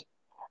about it,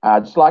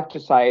 I'd just like to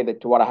say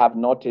that what I have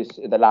noticed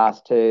the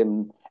last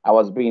term, I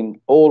was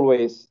being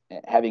always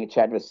having a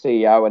chat with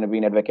CEO and I've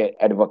been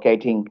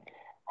advocating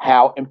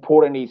how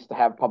important it is to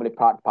have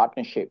public-private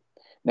partnership.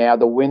 Now,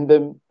 the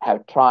Wyndham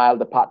have trialed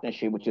the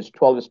partnership, which is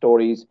 12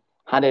 stories,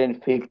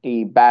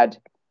 150 bed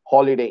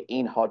Holiday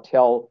Inn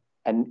hotel,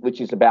 and which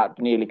is about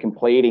nearly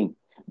completing.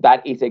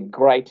 That is a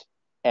great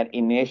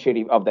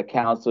initiative of the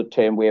council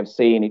term. We have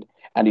seen it,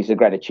 and it's a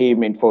great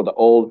achievement for the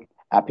all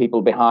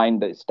people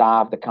behind the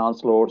staff, the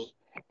councillors,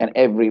 and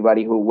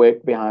everybody who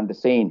worked behind the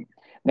scene.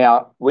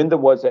 Now,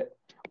 Wyndham was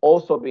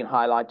also been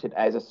highlighted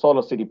as a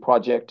solar city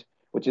project,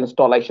 which is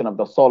installation of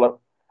the solar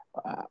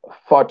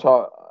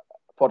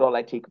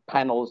photovoltaic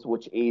panels,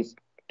 which is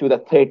to the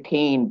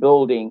 13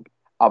 building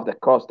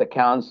across the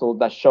council.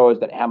 That shows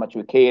that how much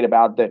we care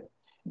about the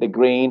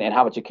green and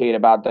how much we care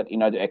about that,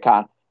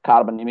 the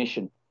carbon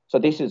emission. So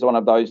this is one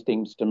of those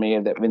things to me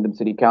that Wyndham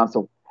City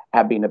Council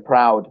have been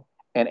proud.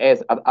 And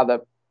as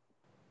the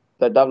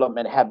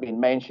development have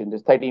been mentioned,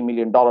 this $30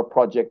 million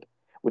project,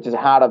 which is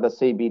heart of the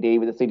CBD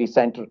with the city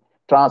centre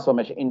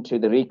transformation into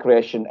the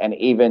recreation and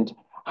event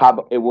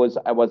hub, it was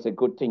a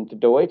good thing to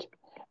do it.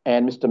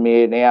 And Mr.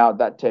 Mayor, now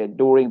that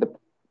during the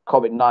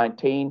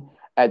COVID-19,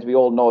 as we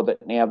all know,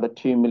 that now the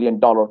 $2 million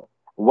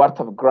worth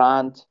of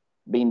grant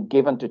being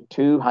given to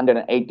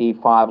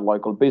 285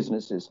 local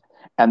businesses.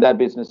 And that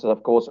businesses,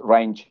 of course,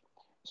 range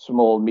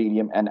small,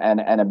 medium,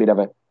 and a bit of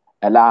a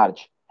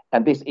large.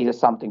 And this is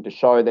something to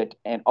show that,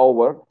 and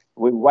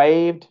we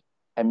waived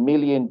 $1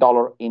 million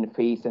in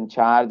fees and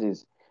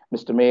charges.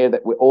 Mr. Mayor,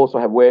 that we also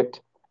have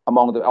worked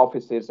among the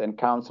officers and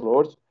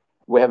councillors.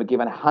 We have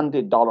given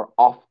 $100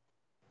 off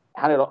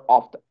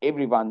to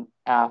everyone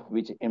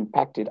which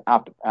impacted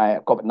after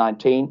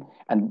COVID-19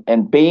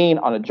 and being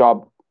on a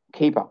job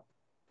keeper,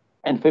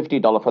 and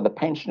 $50 for the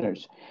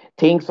pensioners.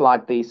 Things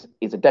like this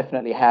is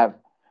definitely have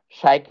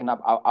shaken up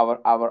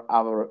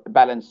our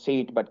balance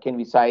sheet. But can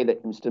we say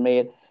that, Mr.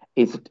 Mayor,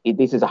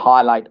 this is a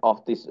highlight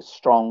of this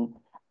strong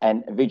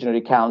and visionary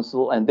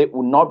council, and that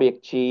would not be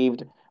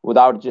achieved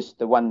without just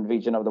the one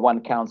vision of the one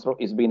council.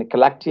 It's been a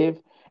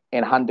collective,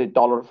 and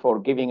 $100 for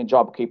giving a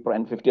job keeper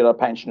and $50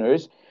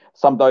 pensioners.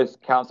 Some of those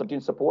councils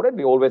didn't support it.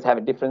 We always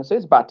have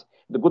differences, but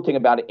the good thing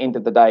about it, end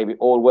of the day, we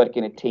all work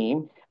in a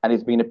team, and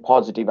it's been a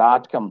positive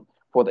outcome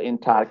for the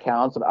entire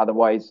council.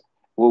 Otherwise,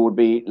 we would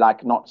be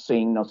like not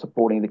seeing or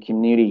supporting the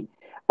community.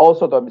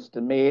 Also, though,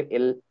 Mr. Mayor,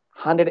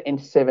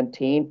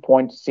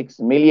 $117.6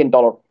 million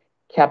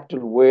capital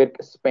work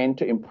spent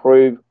to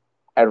improve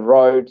our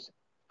roads,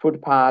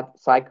 footpath,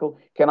 cycle.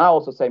 Can I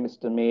also say,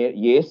 Mr. Mayor,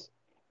 yes,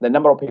 the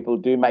number of people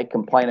do make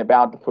complaint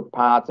about the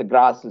footpaths, the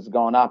grass has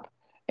gone up,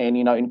 and,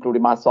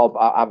 including myself,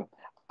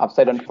 I've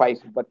said on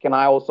Facebook, but can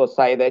I also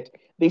say that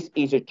this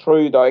is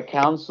true, though,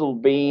 council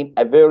being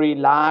a very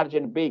large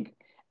and big,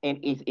 and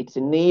it's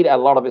need a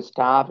lot of its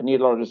staff,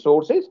 need a lot of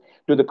resources.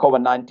 Due to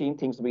COVID-19,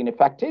 things have been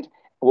affected.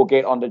 We'll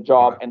get on the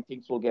job and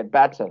things will get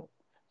better.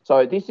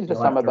 So this is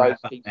some of those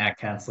things. Now,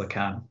 Councillor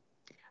Khan.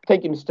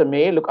 Thank you, Mr.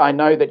 Mayor. Look, I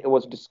know that it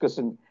was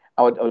discussing,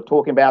 I was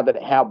talking about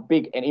that how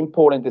big and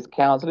important this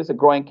council is, a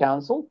growing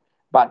council,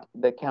 but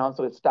the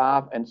council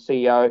staff and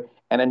CEO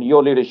and in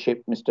your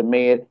leadership, Mr.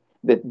 Mayor,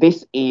 that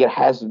this year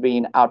has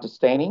been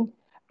outstanding,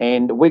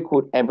 and we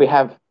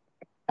have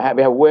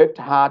worked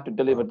hard to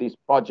deliver this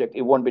project.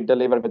 It won't be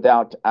delivered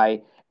without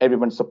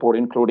everyone's support,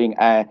 including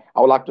I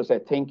would like to say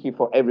thank you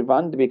for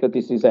everyone, because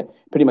this is a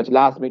pretty much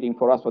last meeting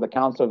for us, for the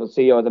council, the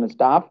CEOs and the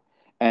staff.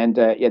 And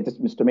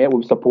Mr. Mayor,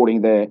 we'll be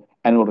supporting the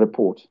annual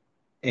report.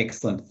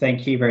 Excellent.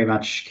 Thank you very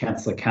much,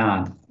 Councillor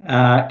Khan.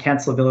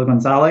 Councillor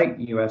Villagonzalo,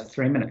 you have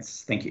 3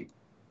 minutes. Thank you.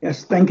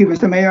 Yes, thank you,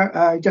 Mr. Mayor.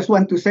 I just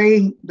want to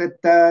say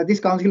that this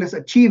council has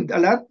achieved a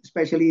lot,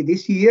 especially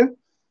this year,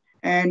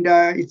 and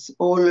it's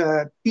all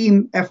a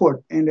team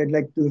effort. And I'd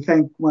like to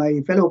thank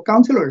my fellow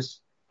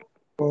councillors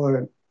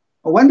for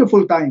a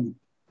wonderful time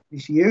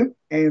this year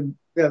and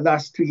the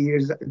last 3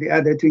 years, the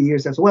other 3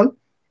 years as well.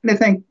 And I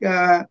thank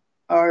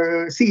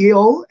our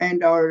CEO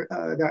and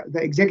the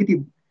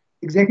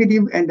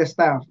executive and the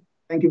staff.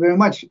 Thank you very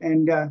much,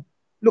 and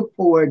look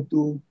forward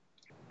to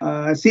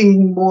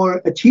seeing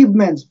more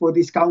achievements for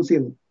this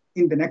council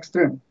in the next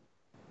term.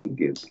 Thank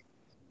you.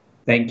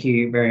 Thank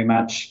you very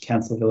much,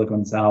 Councillor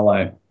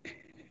Villagonzalo.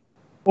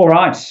 All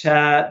right,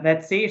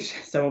 that's it.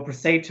 So we'll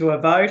proceed to a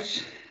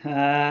vote.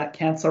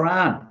 Councillor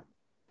Ahn.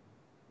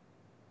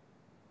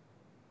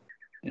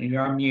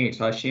 You're on mute.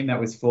 I assume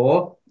that was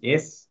for?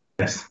 Yes?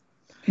 Yes.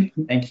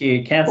 Thank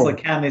you. Councillor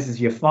Khan, this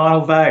is your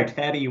final vote.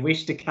 How do you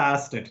wish to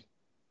cast it?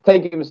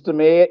 Thank you, Mr.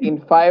 Mayor. In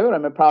favour,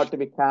 I'm proud to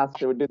be cast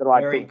to do the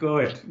right thing.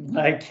 Very good.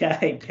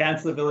 Okay,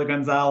 Councillor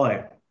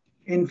Villagonzalo.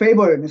 In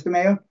favour, Mr.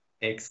 Mayor.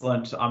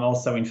 Excellent. I'm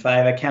also in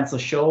favour. Councillor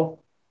Shaw.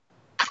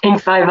 In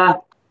favour.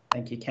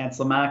 Thank you,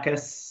 Councillor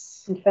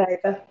Marcus. In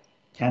favour.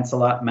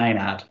 Councillor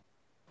Maynard.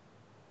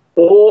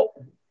 For.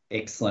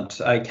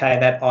 Excellent. Okay,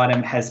 that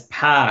item has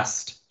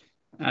passed.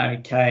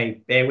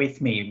 Okay, bear with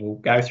me. We'll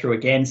go through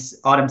again.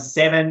 Item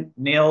 7,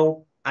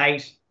 0,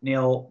 8,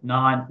 0,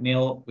 9,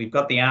 0. We've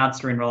got the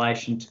answer in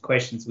relation to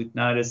questions with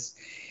notice.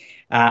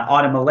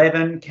 Item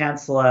 11,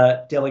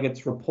 councillor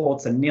delegates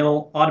reports are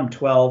 0. Item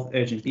 12,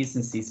 urgent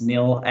business is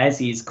 0, as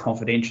is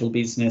confidential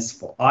business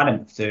for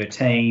item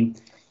 13.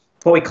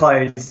 Before we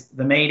close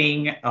the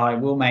meeting, I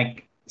will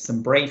make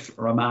some brief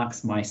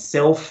remarks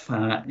myself,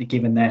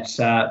 given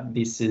that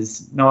this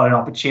is not an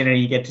opportunity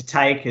you get to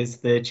take as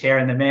the chair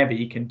and the mayor, but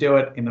you can do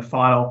it in the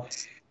final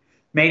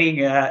meeting,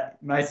 in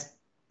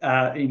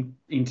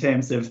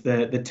terms of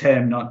the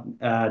term,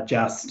 not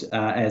just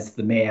as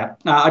the mayor.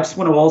 I just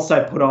want to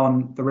also put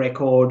on the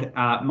record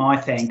my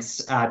thanks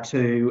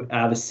to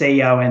the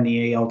CEO and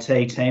the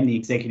ELT team, the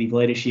executive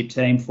leadership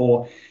team,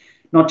 for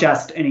not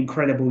just an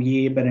incredible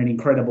year, but an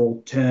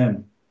incredible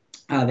term.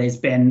 There's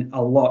been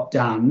a lot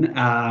done,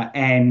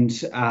 and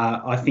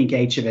I think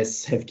each of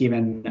us have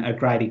given a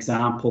great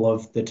example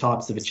of the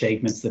types of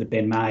achievements that have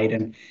been made.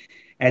 And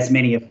as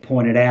many have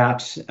pointed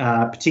out,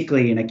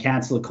 particularly in a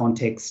councillor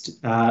context,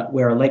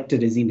 we're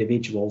elected as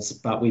individuals,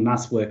 but we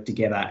must work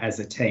together as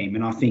a team.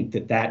 And I think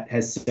that that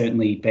has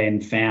certainly been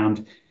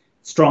found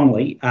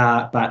strongly,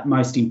 but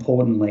most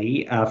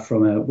importantly,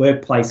 from a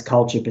workplace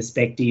culture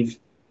perspective,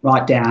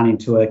 right down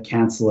into a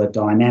councillor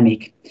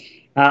dynamic.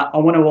 I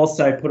want to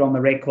also put on the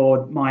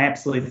record my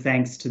absolute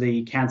thanks to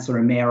the Councillor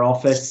and Mayor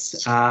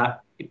office,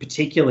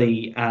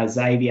 particularly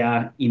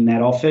Xavier in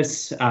that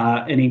office.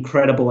 An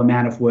incredible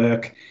amount of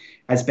work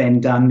has been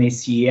done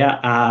this year.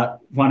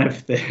 One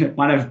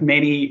of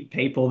many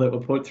people that were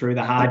put through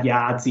the hard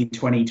yards in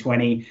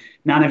 2020.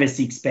 None of us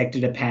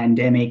expected a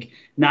pandemic.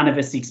 None of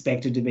us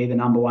expected to be the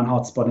 #1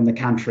 hotspot in the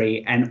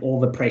country, and all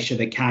the pressure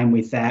that came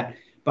with that,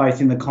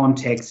 both in the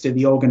context of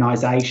the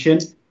organisation,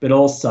 but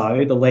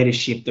also the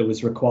leadership that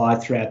was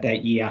required throughout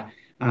that year.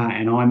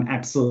 And I'm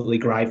absolutely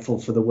grateful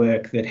for the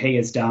work that he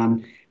has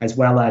done, as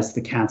well as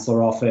the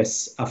councillor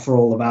office, for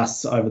all of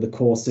us over the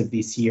course of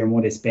this year and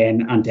what has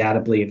been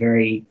undoubtedly a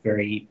very,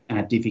 very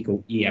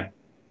difficult year.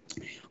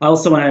 I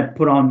also want to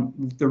put on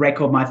the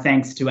record my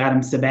thanks to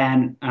Adam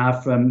Saban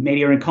from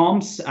Media and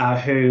Comms,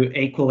 who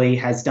equally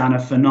has done a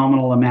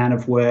phenomenal amount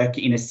of work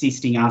in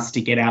assisting us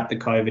to get out the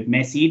COVID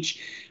message.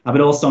 But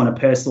also on a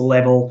personal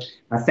level,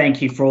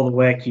 thank you for all the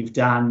work you've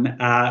done,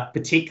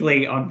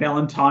 particularly on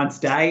Valentine's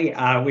Day,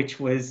 which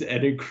was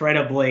an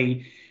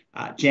incredibly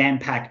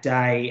jam-packed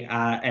day,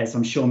 as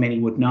I'm sure many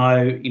would know,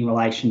 in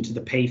relation to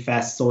the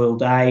PFAS soil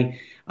day.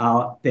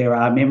 There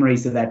are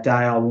memories of that day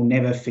I will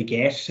never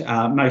forget,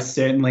 most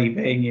certainly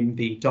being in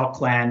the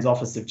Docklands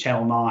office of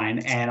Channel 9.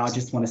 And I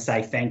just want to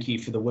say thank you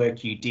for the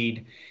work you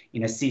did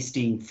in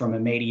assisting from a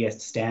media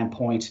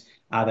standpoint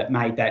that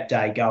made that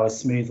day go as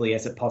smoothly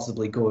as it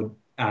possibly could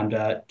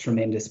under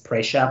tremendous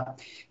pressure.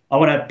 I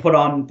want to put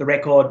on the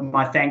record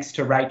my thanks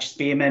to Rach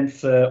Spearman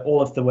for all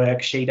of the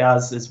work she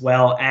does as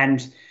well,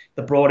 and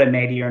the broader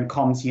media and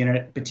comms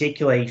unit,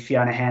 particularly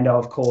Fiona Hando,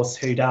 of course,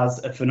 who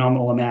does a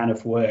phenomenal amount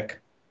of work.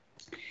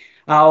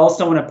 I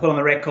also want to put on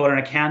the record on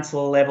a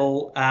councillor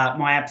level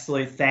my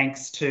absolute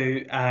thanks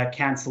to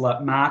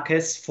Councillor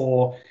Marcus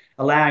for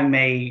allowing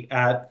me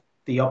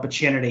the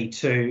opportunity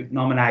to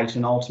nominate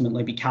and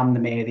ultimately become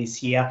the mayor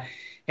this year.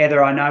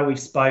 Heather, I know we've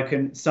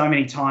spoken so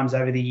many times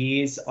over the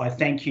years. I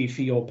thank you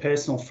for your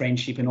personal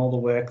friendship and all the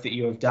work that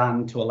you have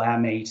done to allow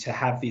me to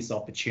have this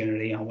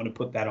opportunity. I want to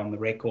put that on the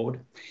record.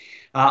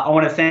 I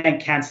want to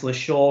thank Councillor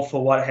Shaw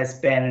for what has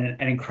been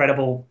an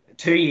incredible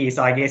 2 years,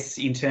 I guess,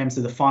 in terms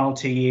of the final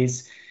 2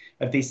 years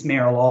of this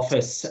mayoral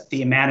office.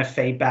 The amount of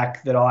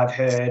feedback that I've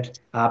heard,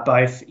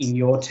 both in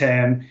your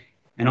term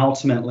and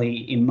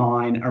ultimately in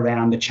mine,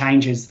 around the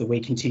changes that we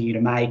continue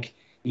to make,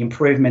 the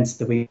improvements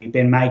that we've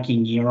been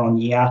making year on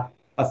year,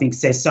 I think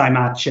says so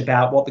much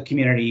about what the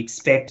community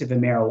expect of a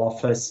mayoral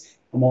office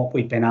and what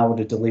we've been able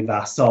to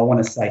deliver. So I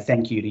want to say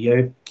thank you to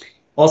you.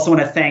 Also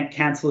want to thank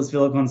Councillors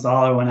Villa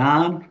Gonzalo and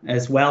Arn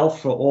as well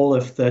for all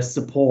of the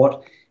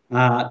support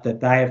that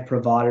they have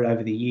provided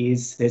over the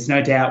years. There's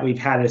no doubt we've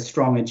had a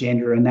strong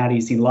agenda, and that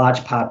is in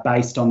large part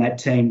based on that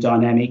team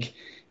dynamic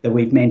that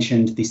we've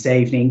mentioned this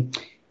evening.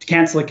 To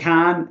Councillor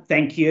Khan,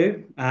 thank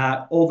you.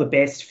 All the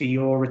best for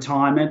your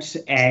retirement.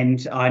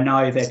 And I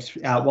know that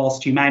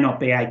whilst you may not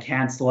be a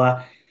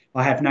councillor,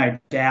 I have no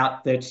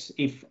doubt that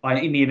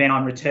in the event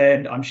I'm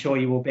returned, I'm sure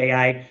you will be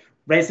a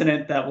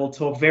resident that will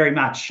talk very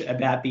much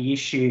about the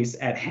issues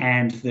at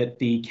hand that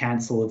the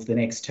council of the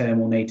next term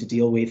will need to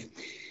deal with.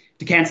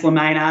 To Councillor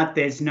Maynard,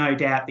 there's no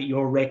doubt that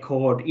your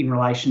record in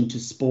relation to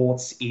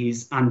sports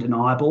is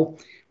undeniable.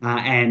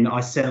 And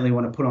I certainly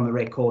want to put on the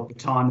record the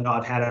time that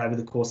I've had over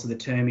the course of the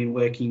term in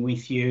working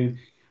with you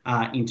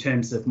in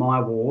terms of my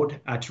ward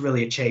to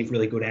really achieve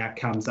really good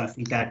outcomes. I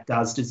think that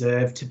does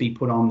deserve to be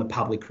put on the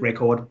public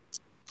record.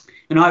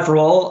 And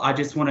overall, I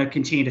just want to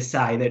continue to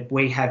say that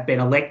we have been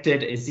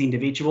elected as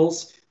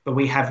individuals, but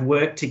we have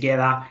worked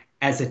together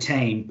as a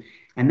team.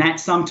 And that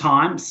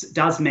sometimes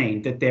does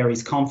mean that there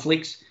is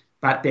conflict,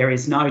 but there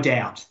is no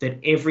doubt that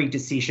every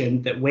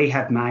decision that we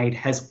have made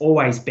has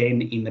always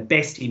been in the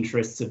best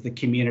interests of the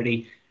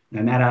community,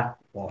 no matter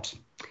what.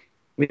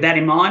 With that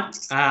in mind,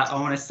 I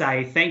want to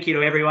say thank you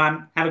to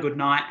everyone. Have a good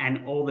night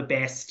and all the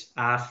best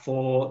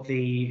for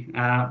the,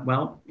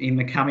 in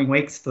the coming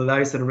weeks for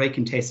those that are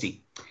recontesting.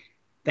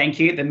 Thank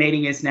you. The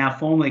meeting is now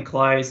formally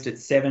closed at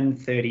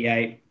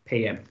 7:38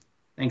 p.m.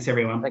 Thanks,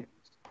 everyone.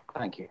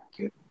 Thank you.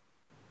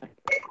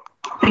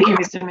 Thank you,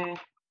 Mr. Mayor.